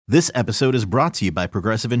This episode is brought to you by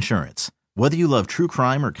Progressive Insurance. Whether you love true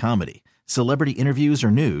crime or comedy, celebrity interviews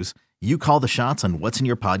or news, you call the shots on what's in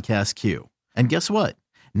your podcast queue. And guess what?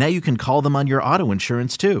 Now you can call them on your auto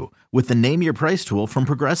insurance too with the Name Your Price tool from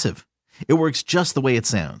Progressive. It works just the way it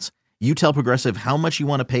sounds. You tell Progressive how much you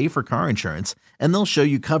want to pay for car insurance, and they'll show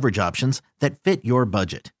you coverage options that fit your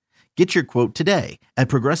budget. Get your quote today at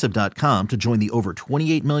Progressive.com to join the over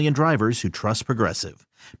 28 million drivers who trust Progressive.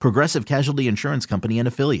 Progressive Casualty Insurance Company and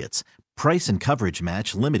Affiliates. Price and coverage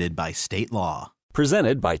match limited by state law.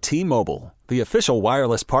 Presented by T-Mobile, the official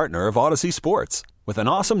wireless partner of Odyssey Sports. With an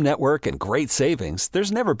awesome network and great savings,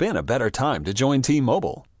 there's never been a better time to join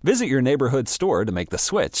T-Mobile. Visit your neighborhood store to make the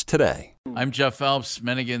switch today. I'm Jeff Phelps.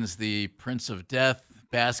 Mennigan's the Prince of Death.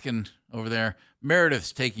 Baskin over there.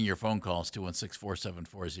 Meredith's taking your phone calls,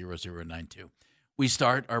 216-474-0092. We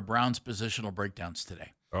start our Browns positional breakdowns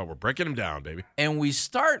today. Oh, we're breaking them down, baby. And we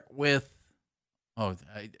start with,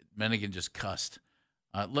 Mennigan just cussed.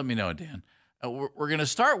 Let me know, Dan. We're going to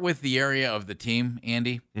start with the area of the team,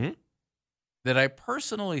 Andy, that I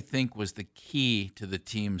personally think was the key to the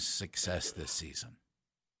team's success this season.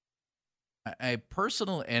 I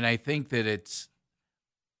think that it's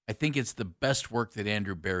the best work that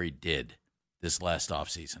Andrew Berry did this last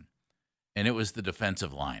offseason, and it was the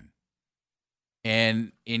defensive line.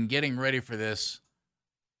 And in getting ready for this,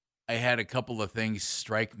 I had a couple of things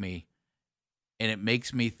strike me, and it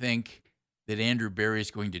makes me think that Andrew Berry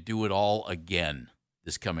is going to do it all again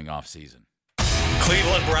this coming offseason.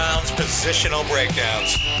 Cleveland Browns positional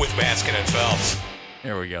breakdowns with Baskin and Phelps.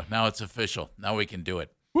 There we go. Now it's official. Now we can do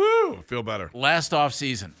it. Woo! I feel better. Last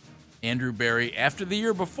offseason, Andrew Berry, after the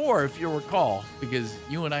year before, if you'll recall, because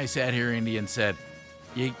you and I sat here, Andy, and said,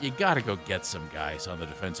 you got to go get some guys on the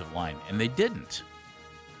defensive line. And they didn't.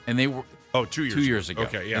 And they were 2 years ago.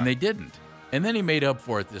 Okay, yeah. And they didn't. And then he made up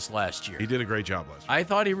for it this last year. He did a great job last year. I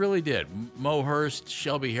thought he really did. Mo Hurst,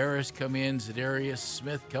 Shelby Harris come in, Zadarius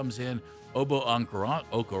Smith comes in, Obo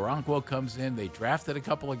Okoronkwo comes in. They drafted a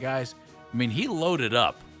couple of guys. I mean, he loaded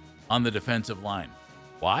up on the defensive line.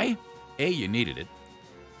 Why? A, you needed it.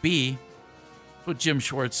 B, what Jim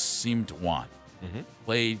Schwartz seemed to want.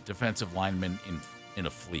 Play defensive linemen in a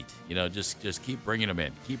fleet. You know, just keep bringing them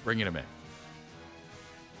in. Keep bringing them in.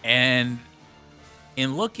 And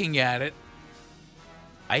in looking at it,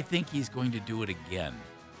 I think he's going to do it again.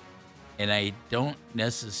 And I don't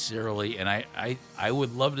necessarily, and I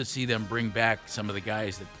would love to see them bring back some of the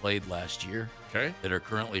guys that played last year that are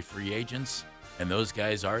currently free agents. And those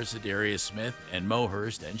guys are Zadarius Smith and Mo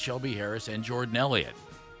Hurst and Shelby Harris and Jordan Elliott.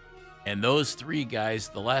 And those three guys,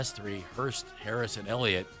 the last three, Hurst, Harris, and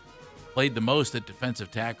Elliott, played the most at defensive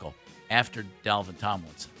tackle after Dalvin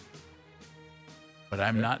Tomlinson. But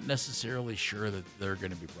I'm not necessarily sure that they're going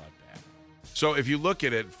to be brought back. So if you look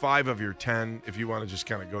at it, 5 of your 10, if you want to just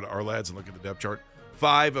kind of go to our lads and look at the depth chart,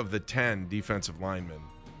 5 of the 10 defensive linemen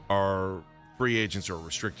are free agents or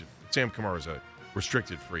restricted. Sam Kamara is a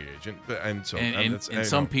restricted free agent, and so and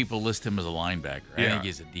some people list him as a linebacker. I think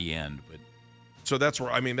he's a D end, but so that's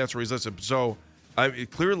where he's listed. So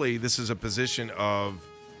clearly, this is a position of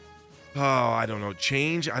I don't know,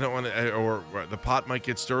 change. I don't want to, or the pot might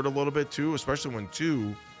get stirred a little bit too, especially when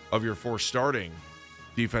 2 of your 4 starting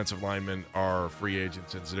defensive linemen are free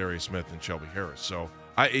agents, and Zadarius Smith and Shelby Harris. So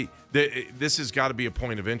this has got to be a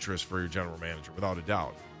point of interest for your general manager, without a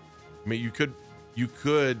doubt. I mean, you could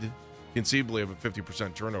conceivably have a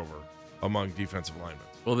 50% turnover among defensive linemen.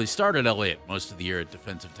 Well, they started Elliott most of the year at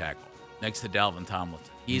defensive tackle, next to Dalvin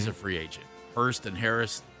Tomlinson. He's a free agent. Hurst and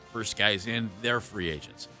Harris, first guys in, they're free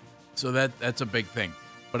agents. So that's a big thing.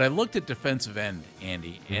 But I looked at defensive end,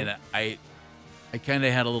 Andy, and I kind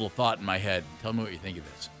of had a little thought in my head. Tell me what you think of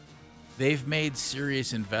this. They've made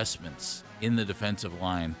serious investments in the defensive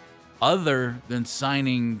line other than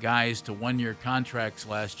signing guys to 1-year contracts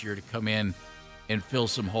last year to come in and fill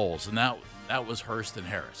some holes. And that was Hurst and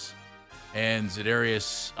Harris. And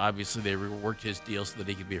Zadarius, obviously, they reworked his deal so that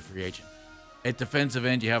he could be a free agent. At defensive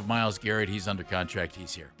end, you have Myles Garrett. He's under contract.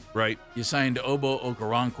 He's here. Right. You signed Obo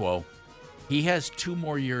Okoronkwo. He has 2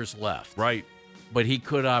 more years left. Right. But he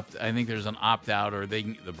could opt. I think there's an opt-out, or the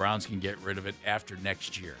Browns can get rid of it after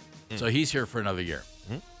next year. So he's here for another year.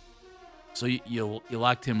 So you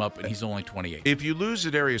locked him up, and he's only 28. If you lose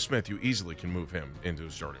Zadarius Smith, you easily can move him into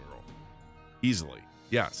a starting role. Easily.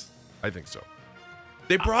 Yes, I think so.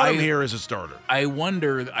 They brought him here as a starter. I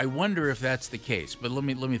wonder if that's the case. But let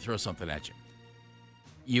me throw something at you.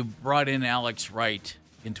 You brought in Alex Wright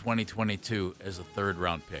in 2022 as a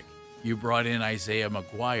 3rd-round pick. You brought in Isaiah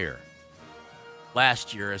McGuire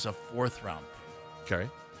last year as a 4th-round pick. Okay.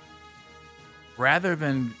 Rather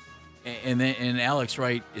than, and Alex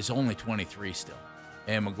Wright is only 23 still.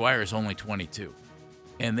 and McGuire's only 22.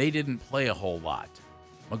 And they didn't play a whole lot.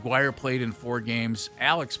 McGuire played in 4 games.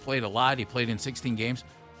 Alex played a lot. He played in 16 games.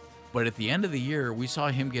 But at the end of the year, we saw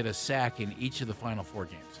him get a sack in each of the final 4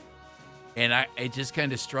 games. And it just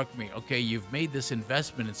kind of struck me, okay, you've made this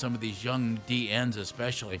investment in some of these young DNs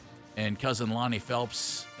especially, and cousin Lonnie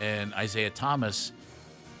Phelps and Isaiah Thomas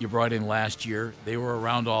you brought in last year. They were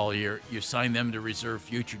around all year. You signed them to reserve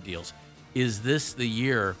future deals. Is this the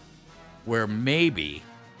year where maybe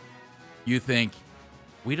you think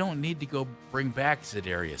we don't need to go bring back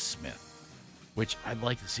Zadarius Smith, which I'd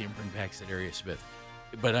like to see him bring back Zadarius Smith.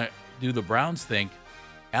 But do the Browns think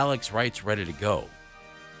Alex Wright's ready to go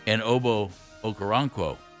and Obo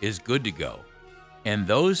Okoronkwo is good to go, and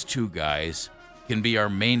those 2 guys can be our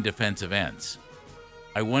main defensive ends?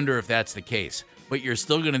 I wonder if that's the case. But you're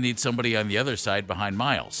still going to need somebody on the other side behind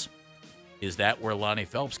Miles. Is that where Lonnie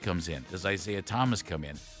Phelps comes in? Does Isaiah Thomas come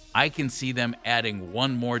in? I can see them adding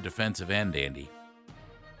one more defensive end, Andy,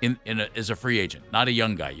 as a free agent, not a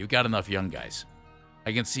young guy. You've got enough young guys.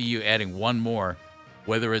 I can see you adding one more,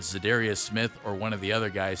 whether it's Zadarius Smith or one of the other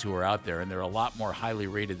guys who are out there, and there are a lot more highly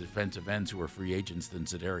rated defensive ends who are free agents than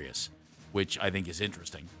Zadarius, which I think is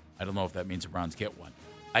interesting. I don't know if that means the Browns get one.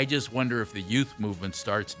 I just wonder if the youth movement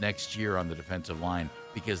starts next year on the defensive line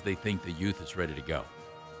because they think the youth is ready to go.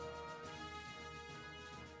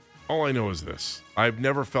 All I know is this. I've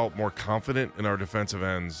never felt more confident in our defensive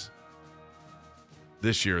ends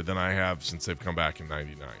this year than I have since they've come back in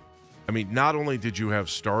 99. I mean, not only did you have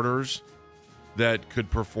starters that could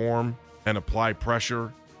perform and apply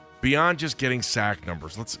pressure beyond just getting sack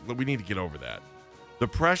numbers. We need to get over that. The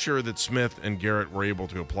pressure that Smith and Garrett were able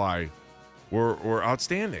to apply were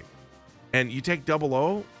outstanding. And you take Double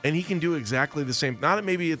O, and he can do exactly the same. Not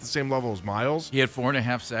maybe at the same level as Miles. He had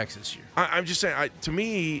 4.5 sacks this year. I'm just saying, to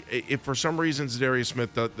me, if for some reason Zadarius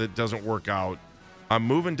Smith that doesn't work out, I'm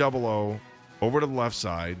moving Double O over to the left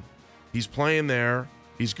side. He's playing there.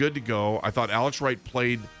 He's good to go. I thought Alex Wright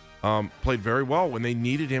played very well when they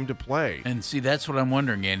needed him to play. And see, that's what I'm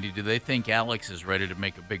wondering, Andy. Do they think Alex is ready to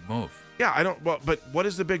make a big move? Yeah, I don't. Well, but what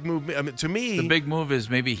is the big move? I mean, to me, the big move is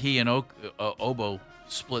maybe he and Obo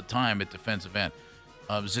split time at defensive end.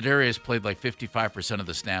 Zadarius played like 55% of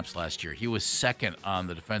the snaps last year. He was second on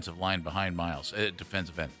the defensive line behind Miles at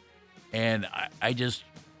defensive end. And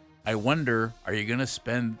I wonder, are you going to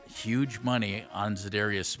spend huge money on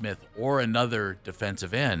Zadarius Smith or another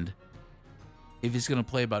defensive end if he's going to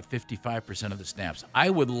play about 55% of the snaps?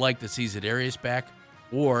 I would like to see Zadarius back.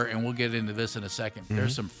 And we'll get into this in a second,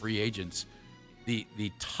 there's some free agents.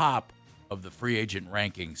 The top of the free agent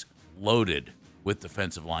rankings loaded with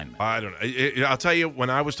defensive linemen. I don't know. I'll tell you, when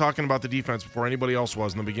I was talking about the defense before anybody else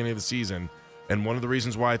was in the beginning of the season, and one of the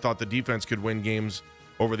reasons why I thought the defense could win games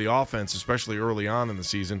over the offense, especially early on in the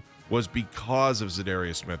season, was because of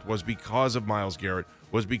Zadarius Smith, was because of Myles Garrett,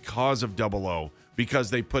 was because of Double O, because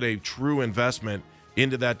they put a true investment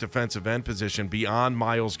into that defensive end position beyond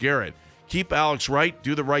Myles Garrett. Keep Alex Wright,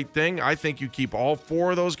 do the right thing. I think you keep all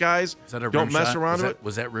 4 of those guys. Is that a Don't rim mess shot? around with it.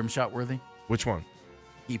 Was that rim shot worthy? Which one?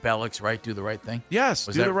 Keep Alex Wright, do the right thing? Yes,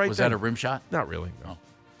 was do that, the right was thing. Was that a rim shot? Not really. No.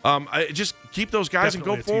 Oh. I just keep those guys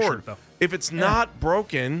Definitely and go forward. though. If it's not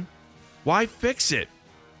broken, why fix it?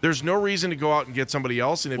 There's no reason to go out and get somebody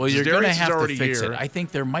else. And if you're going to Zadarius is have already to fix here, it. I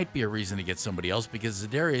think there might be a reason to get somebody else because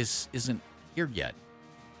Zadarius isn't here yet.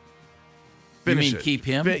 finish you mean it. keep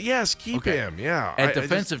him? Yes, keep him. Yeah. At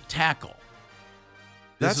defensive tackle.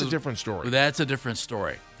 That's a different story. That's a different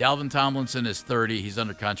story. Dalvin Tomlinson is 30. He's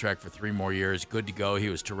under contract for 3 more years. Good to go. He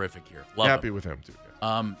was terrific here. Happy him. with him, too.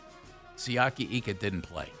 Siaki Ika didn't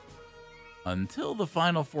play until the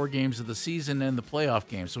final 4 games of the season and the playoff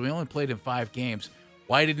game. So he only played in 5 games.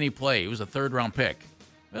 Why didn't he play? He was a 3rd-round pick.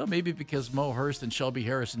 Well, maybe because Mo Hurst and Shelby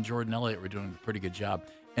Harris and Jordan Elliott were doing a pretty good job,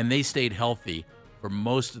 and they stayed healthy for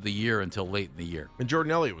most of the year until late in the year. And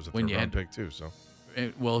Jordan Elliott was a 3rd-round pick, too. So,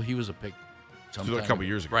 well, he was a pick a couple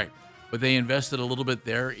years ago. Right. But they invested a little bit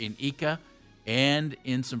there in Ika and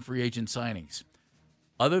in some free agent signings.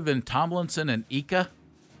 Other than Tomlinson and Ika,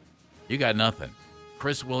 you got nothing.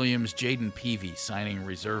 Chris Williams, Jaden Peavy signing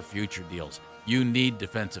reserve future deals. You need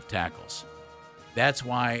defensive tackles. That's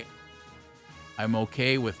why I'm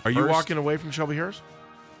okay with Are you Hurst. walking away from Shelby Harris?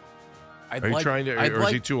 I'd Are you like, trying to, I'd or is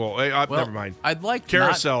like, he too old? Hey, well, never mind. I'd like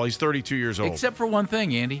Carousel, he's 32 years old. Except for one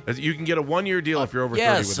thing, Andy. You can get a 1-year deal if you're over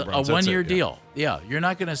 30 with the Browns. Yes, a 1-year deal. Yeah, you're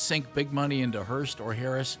not going to sink big money into Hurst or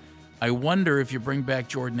Harris. I wonder if you bring back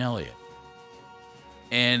Jordan Elliott.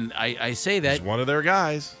 And I say that. He's one of their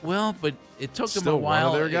guys. Well, but it took him Still a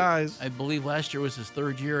while. one of their guys. I believe last year was his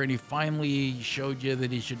 3rd year, and he finally showed you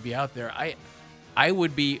that he should be out there. I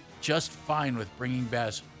would be just fine with bringing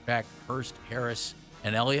back Hurst, Harris,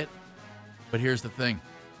 and Elliott. But here's the thing.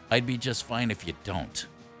 I'd be just fine if you don't.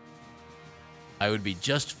 I would be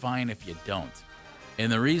just fine if you don't.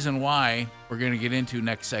 And the reason why we're going to get into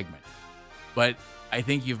next segment. But I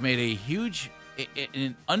think you've made a huge,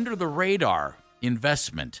 an under-the-radar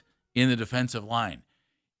investment in the defensive line.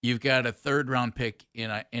 You've got a third-round pick in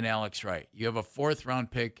Alex Wright. You have a fourth-round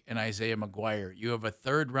pick in Isaiah McGuire. You have a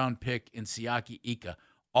third-round pick in Siaki Ika.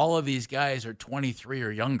 All of these guys are 23 or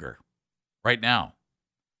younger right now.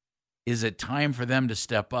 Is it time for them to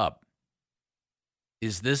step up?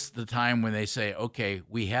 Is this the time when they say, okay,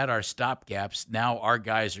 we had our stopgaps, now our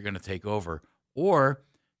guys are going to take over? Or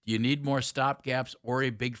do you need more stopgaps or a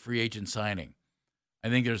big free agent signing? I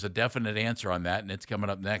think there's a definite answer on that, and it's coming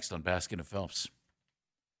up next on Baskin and Phelps.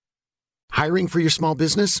 Hiring for your small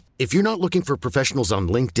business? If you're not looking for professionals on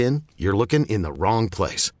LinkedIn, you're looking in the wrong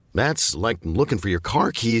place. That's like looking for your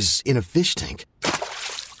car keys in a fish tank.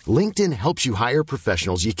 LinkedIn helps you hire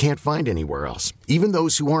professionals you can't find anywhere else, even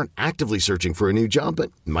those who aren't actively searching for a new job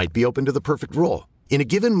but might be open to the perfect role. In a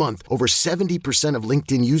given month, over 70% of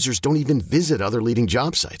LinkedIn users don't even visit other leading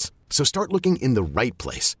job sites. So start looking in the right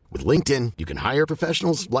place. With LinkedIn, you can hire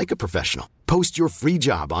professionals like a professional. Post your free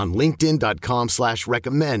job on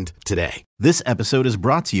linkedin.com/recommend today. This episode is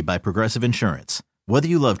brought to you by Progressive Insurance. Whether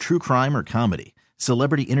you love true crime or comedy,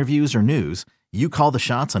 celebrity interviews or news, you call the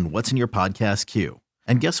shots on what's in your podcast queue.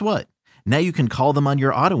 And guess what? Now you can call them on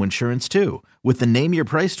your auto insurance too with the Name Your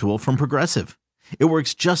Price tool from Progressive. It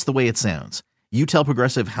works just the way it sounds. You tell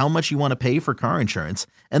Progressive how much you want to pay for car insurance,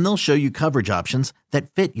 and they'll show you coverage options that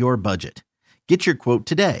fit your budget. Get your quote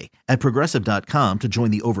today at Progressive.com to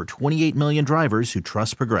join the over 28 million drivers who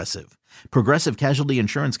trust Progressive. Progressive Casualty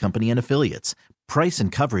Insurance Company and Affiliates. Price and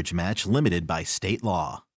coverage match limited by state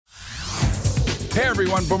law. Hey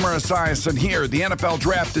everyone, Boomer Esiason here. The NFL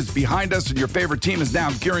draft is behind us and your favorite team is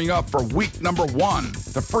now gearing up for week number 1.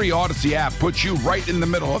 The free Odyssey app puts you right in the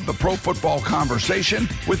middle of the pro football conversation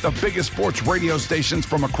with the biggest sports radio stations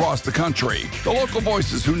from across the country. The local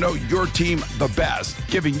voices who know your team the best,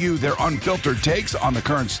 giving you their unfiltered takes on the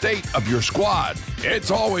current state of your squad.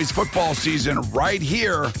 It's always football season right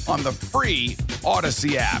here on the free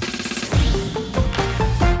Odyssey app.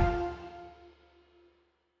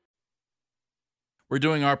 We're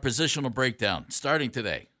doing our positional breakdown starting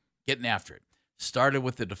today, getting after it. Started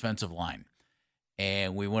with the defensive line,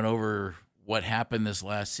 and we went over what happened this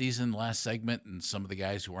last season, last segment, and some of the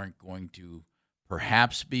guys who aren't going to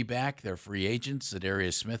perhaps be back. They're free agents.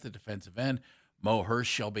 Zadarius Smith at defensive end, Mo Hurst,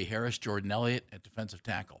 Shelby Harris, Jordan Elliott at defensive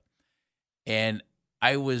tackle. And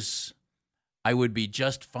I would be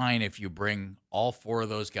just fine if you bring all 4 of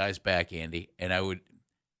those guys back, Andy, and I would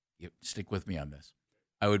stick with me on this.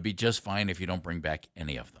 I would be just fine if you don't bring back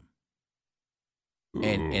any of them.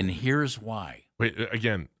 And here's why. Wait,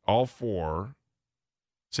 again, all 4.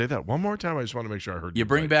 Say that one more time. I just want to make sure I heard you.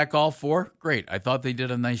 Bring back all 4? Great. I thought they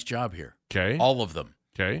did a nice job here. Okay. All of them.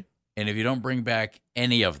 Okay. And if you don't bring back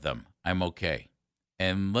any of them, I'm okay.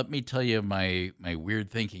 And let me tell you my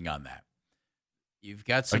weird thinking on that. You've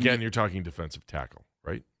got some... Again, you're talking defensive tackle,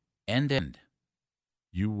 right? End.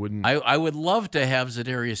 You wouldn't... I would love to have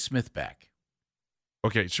Zadarius Smith back.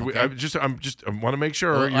 Okay, so okay. I want to make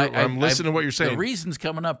sure I'm listening to what you're saying. The reason's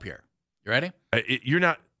coming up here. You ready? You're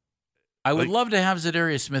not. I would love to have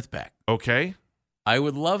Zadarius Smith back. Okay. I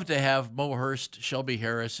would love to have Mo Hurst, Shelby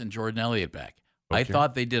Harris, and Jordan Elliott back. Okay. I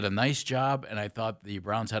thought they did a nice job, and I thought the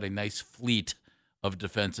Browns had a nice fleet of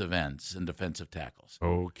defensive ends and defensive tackles.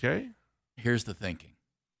 Okay. Here's the thinking.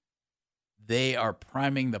 They are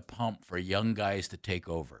priming the pump for young guys to take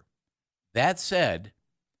over. That said,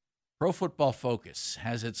 Pro Football Focus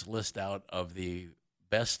has its list out of the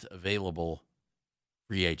best available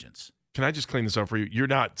free agents. Can I just clean this up for you? You're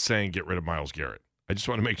not saying get rid of Myles Garrett. I just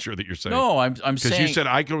want to make sure that you're saying. No, I'm saying. Because you said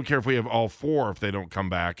I don't care if we have all 4 if they don't come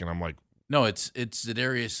back, and I'm like. No, it's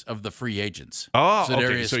Zadarius of the free agents. Oh, Zadarius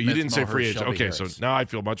okay. So Smith, you didn't say Mo free Hurst, agents. Shelby Okay, Harris. so now I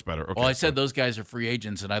feel much better. Okay. Well, I said those guys are free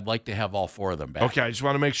agents, and I'd like to have all 4 of them back. Okay, I just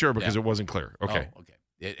want to make sure because it wasn't clear. Okay. Oh, okay.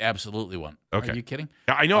 It absolutely won't. Okay. Are you kidding?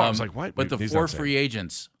 I know. I was like, what? But the 4 free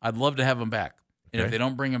agents, I'd love to have them back. And Okay. if they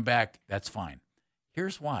don't bring them back, that's fine.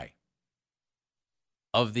 Here's why.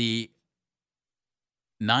 Of the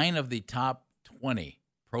 9 of the top 20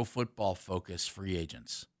 Pro Football Focus free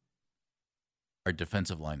agents are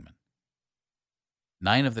defensive linemen.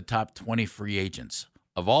 9 of the top 20 free agents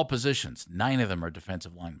of all positions, 9 of them are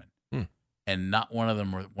defensive linemen. And not one of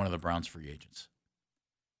them are one of the Browns free agents.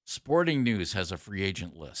 Sporting News has a free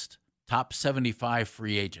agent list. Top 75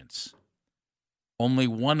 free agents. Only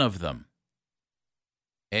one of them.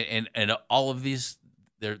 And all of these,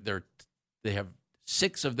 they have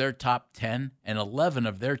 6 of their top 10 and 11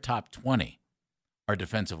 of their top 20 are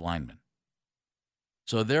defensive linemen.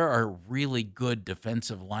 So there are really good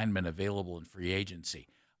defensive linemen available in free agency.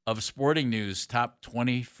 Of Sporting News' top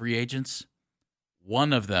 20 free agents,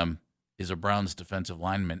 one of them is a Browns defensive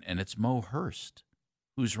lineman, and it's Mo Hurst,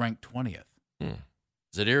 who's ranked 20th.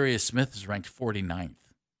 Zadarius Smith is ranked 49th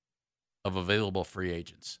of available free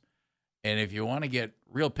agents. And if you want to get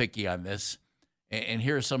real picky on this, and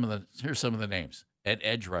here's some of the names at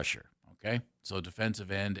edge rusher. Okay, so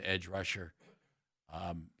defensive end, edge rusher.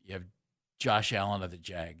 You have Josh Allen of the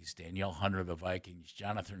Jags, Danielle Hunter of the Vikings,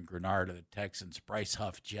 Jonathan Grenard of the Texans, Bryce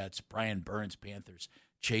Huff Jets, Brian Burns Panthers,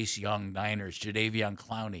 Chase Young Niners, Jadeveon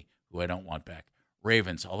Clowney, who I don't want back,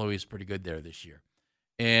 Ravens, although he's pretty good there this year.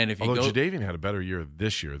 And if you Jadeveon had a better year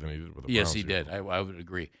this year than he did with the Browns. Yes, he did. I would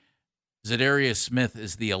agree. Zadarius Smith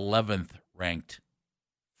is the 11th ranked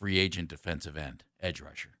free agent defensive end, edge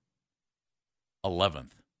rusher.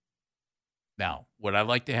 11th. Now, would I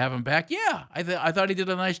like to have him back? Yeah, I thought he did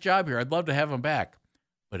a nice job here. I'd love to have him back.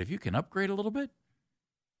 But if you can upgrade a little bit,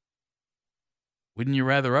 wouldn't you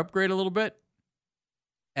rather upgrade a little bit?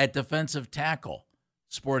 At defensive tackle,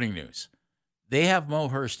 Sporting News, they have Mo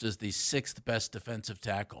Hurst as the 6th best defensive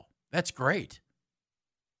tackle. That's great.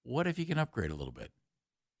 What if you can upgrade a little bit?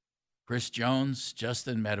 Chris Jones,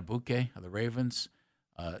 Justin Matabuke of the Ravens.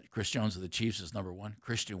 Chris Jones of the Chiefs is number 1.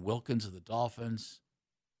 Christian Wilkins of the Dolphins.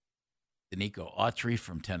 Danico Autry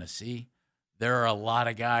from Tennessee. There are a lot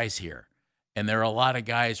of guys here, and there are a lot of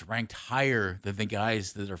guys ranked higher than the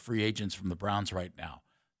guys that are free agents from the Browns right now.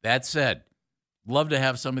 That said, love to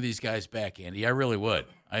have some of these guys back, Andy. I really would.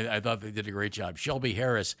 I thought they did a great job. Shelby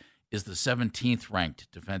Harris is the 17th ranked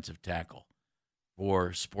defensive tackle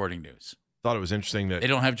for Sporting News. Thought it was interesting that they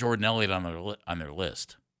don't have Jordan Elliott on their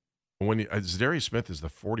list. When Zadarius Smith is the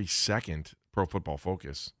 42nd Pro Football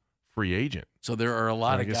Focus free agent, so there are a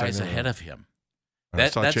lot of guys ahead of him. I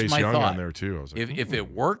saw Chase my Young thought on there too. I was like, if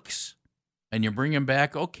it works and you bring him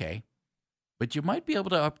back, okay, but you might be able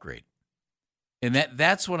to upgrade, and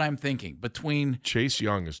that's what I'm thinking. Between Chase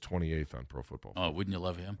Young is 28th on Pro Football Focus. Oh, wouldn't you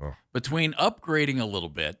love him? Oh. Between upgrading a little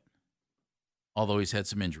bit, although he's had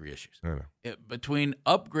some injury issues, between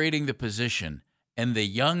upgrading the position and the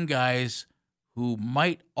young guys who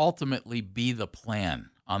might ultimately be the plan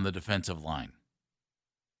on the defensive line.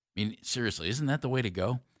 I mean, seriously, isn't that the way to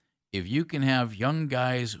go? If you can have young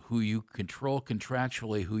guys who you control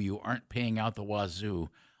contractually, who you aren't paying out the wazoo,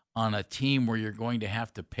 on a team where you're going to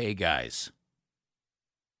have to pay guys,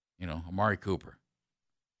 Amari Cooper,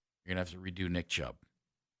 you're going to have to redo Nick Chubb,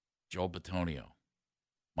 Joel Bitonio,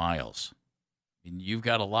 Miles. I mean, you've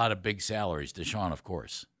got a lot of big salaries. Deshaun, of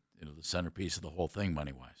course, the centerpiece of the whole thing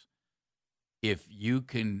money-wise. If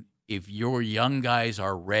your young guys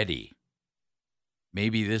are ready,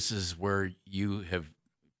 maybe this is where you have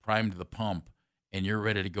primed the pump and you're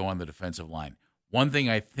ready to go on the defensive line. One thing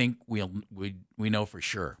I think we know for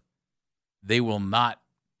sure, they will not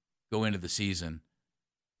go into the season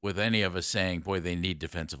with any of us saying, boy, they need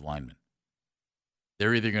defensive linemen.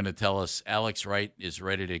 They're either going to tell us Alex Wright is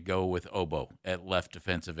ready to go with Obo at left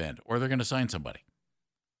defensive end, or they're going to sign somebody.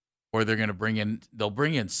 Or they'll bring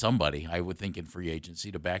in somebody, I would think, in free agency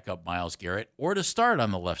to back up Myles Garrett or to start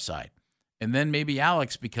on the left side. And then maybe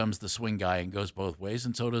Alex becomes the swing guy and goes both ways,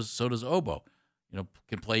 and so does Obo.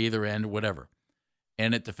 Can play either end, whatever.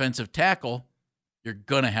 And at defensive tackle, you're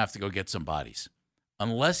going to have to go get some bodies.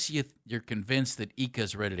 Unless you're convinced that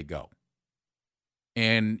Ika's ready to go.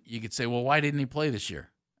 And you could say, well, why didn't he play this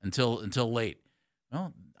year until late?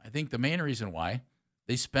 Well, I think the main reason why,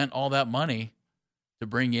 they spent all that money to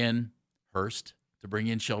bring in Hurst, to bring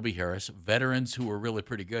in Shelby Harris, veterans who were really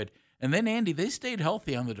pretty good. And then, Andy, they stayed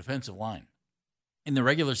healthy on the defensive line. In the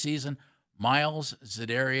regular season, Miles,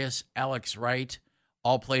 Zadarius, Alex Wright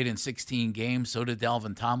all played in 16 games. So did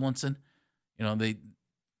Dalvin Tomlinson. They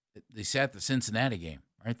sat the Cincinnati game,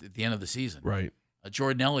 right, at the end of the season. Right.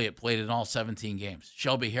 Jordan Elliott played in all 17 games.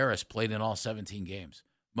 Shelby Harris played in all 17 games.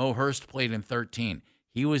 Mo Hurst played in 13.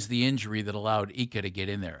 He was the injury that allowed Ika to get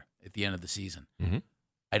in there at the end of the season. Mm-hmm.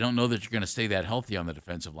 I don't know that you're going to stay that healthy on the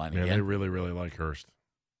defensive line again. Yeah, they really, really like Hurst.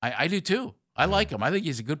 I do too. I like him. I think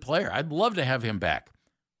he's a good player. I'd love to have him back.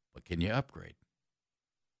 But can you upgrade?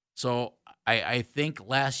 So I think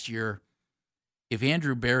last year, if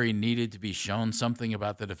Andrew Berry needed to be shown something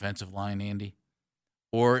about the defensive line, Andy,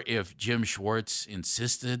 or if Jim Schwartz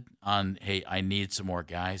insisted on, hey, I need some more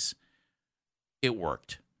guys, it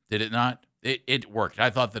worked. Did it not? It worked. I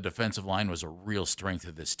thought the defensive line was a real strength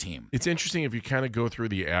of this team. It's interesting if you kind of go through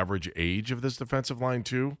the average age of this defensive line,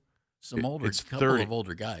 too. Couple of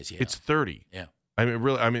older guys, yeah. It's 30. Yeah.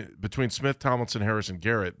 between Smith, Tomlinson, Harris, and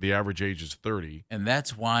Garrett, the average age is 30. And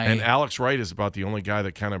that's why. And Alex Wright is about the only guy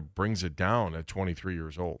that kind of brings it down at 23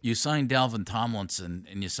 years old. You signed Dalvin Tomlinson,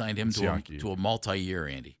 and you signed him to a multi-year,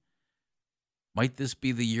 Andy. Might this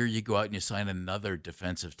be the year you go out and you sign another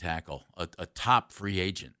defensive tackle, a top free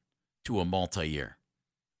agent, to a multi-year?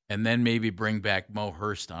 And then maybe bring back Mo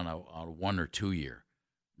Hurst on a 1 or 2 year.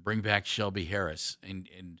 Bring back Shelby Harris. And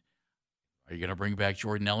are you going to bring back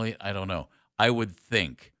Jordan Elliott? I don't know. I would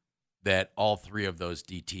think that all three of those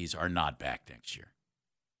DTs are not back next year,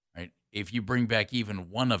 right? If you bring back even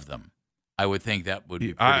one of them, I would think that would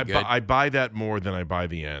be pretty good. I buy that more than I buy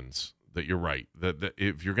the ends. That you're right. That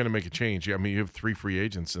if you're going to make a change, you have 3 free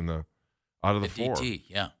agents out of the 4. DT,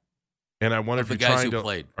 yeah. And I wonder if the you're guys trying who to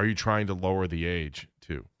played. Are you trying to lower the age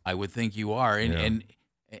too? I would think you are, and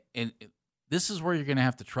this is where you're going to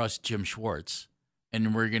have to trust Jim Schwartz,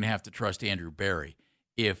 and we're going to have to trust Andrew Berry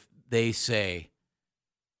if they say,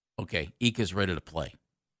 okay, Ika's ready to play.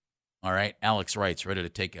 All right, Alex Wright's ready to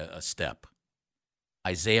take a step.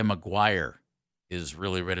 Isaiah McGuire is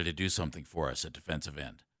really ready to do something for us at defensive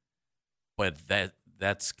end. But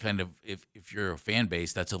that's kind of, if you're a fan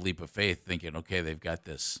base, that's a leap of faith, thinking, okay, they've got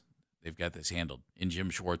this handled. In Jim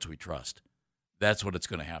Schwartz, we trust. That's what it's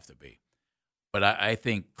going to have to be. But I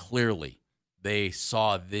think clearly they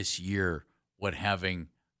saw this year what having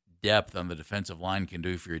depth on the defensive line can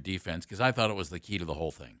do for your defense, because I thought it was the key to the whole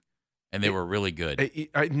thing, and they were really good.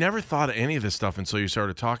 I never thought of any of this stuff until you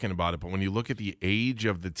started talking about it, but when you look at the age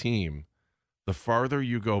of the team, the farther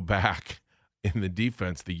you go back in the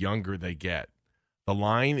defense, the younger they get. The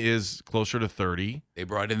line is closer to 30. They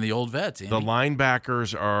brought in the old vets. Andy. The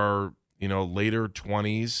linebackers are, later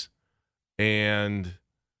 20s, and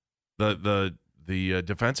the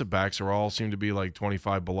defensive backs all seem to be like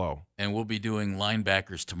 25 below. And we'll be doing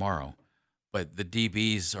linebackers tomorrow. But the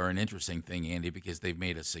DBs are an interesting thing, Andy, because they've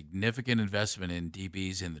made a significant investment in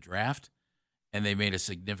DBs in the draft, and they made a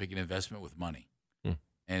significant investment with money.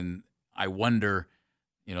 And I wonder,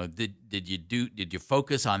 did you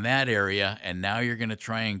focus on that area, and now you're going to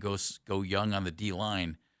try and go young on the D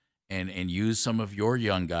line and use some of your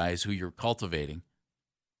young guys who you're cultivating,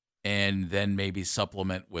 and then maybe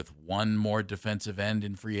supplement with one more defensive end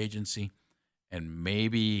in free agency, and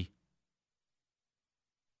maybe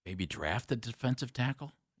draft a defensive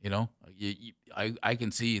tackle? I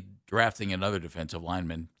can see drafting another defensive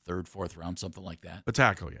lineman, 3rd, 4th round, something like that. A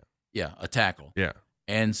tackle, yeah. Yeah, a tackle. Yeah.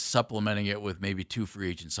 And supplementing it with maybe 2 free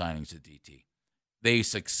agent signings at DT. They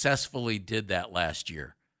successfully did that last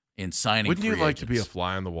year in signing. Wouldn't you free like agents. to be a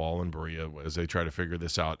fly on the wall in Berea as they try to figure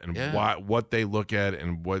this out, and Yeah. what they look at,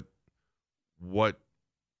 and what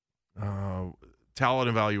talent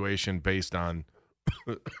evaluation based on?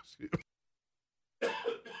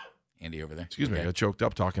 Andy over there. Excuse me, I got choked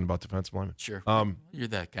up talking about defensive linemen. Sure. You're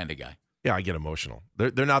that kind of guy. Yeah, I get emotional.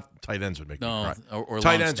 They're not tight ends would make me cry. Or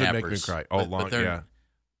tight long ends would make me snappers. cry. Oh, But yeah.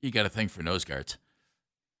 You got to think for nose guards.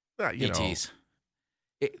 ETs.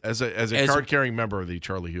 As a card-carrying member of the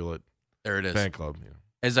Charlie Hewlett there it is. fan club.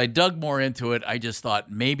 As I dug more into it, I just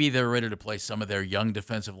thought maybe they're ready to play some of their young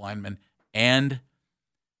defensive linemen, and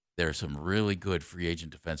there are some really good free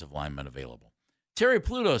agent defensive linemen available. Terry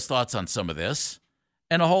Pluto's thoughts on some of this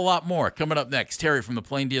and a whole lot more coming up next. Terry from the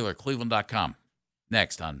Plain Dealer, Cleveland.com.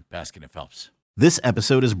 Next on Baskin and Phelps. This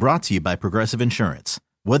episode is brought to you by Progressive Insurance.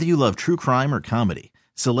 Whether you love true crime or comedy,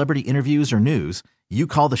 celebrity interviews or news, you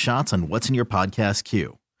call the shots on what's in your podcast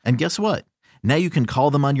queue. And guess what? Now you can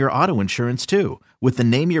call them on your auto insurance too with the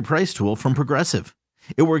Name Your Price tool from Progressive.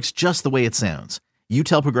 It works just the way it sounds. You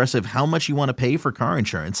tell Progressive how much you want to pay for car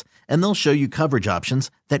insurance, and they'll show you coverage options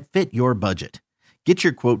that fit your budget. Get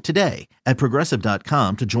your quote today at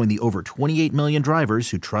Progressive.com to join the over 28 million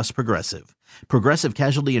drivers who trust Progressive. Progressive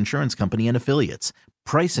Casualty Insurance Company and Affiliates.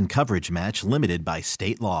 Price and coverage match limited by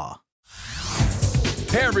state law.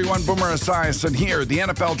 Hey everyone, Boomer Esiason here. The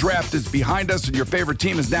NFL Draft is behind us and your favorite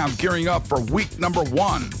team is now gearing up for week number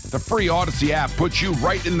 1. The free Odyssey app puts you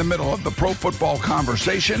right in the middle of the pro football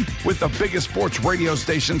conversation with the biggest sports radio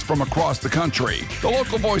stations from across the country. The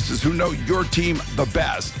local voices who know your team the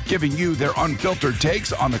best, giving you their unfiltered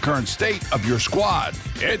takes on the current state of your squad.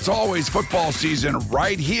 It's always football season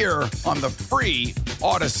right here on the free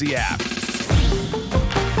Odyssey app.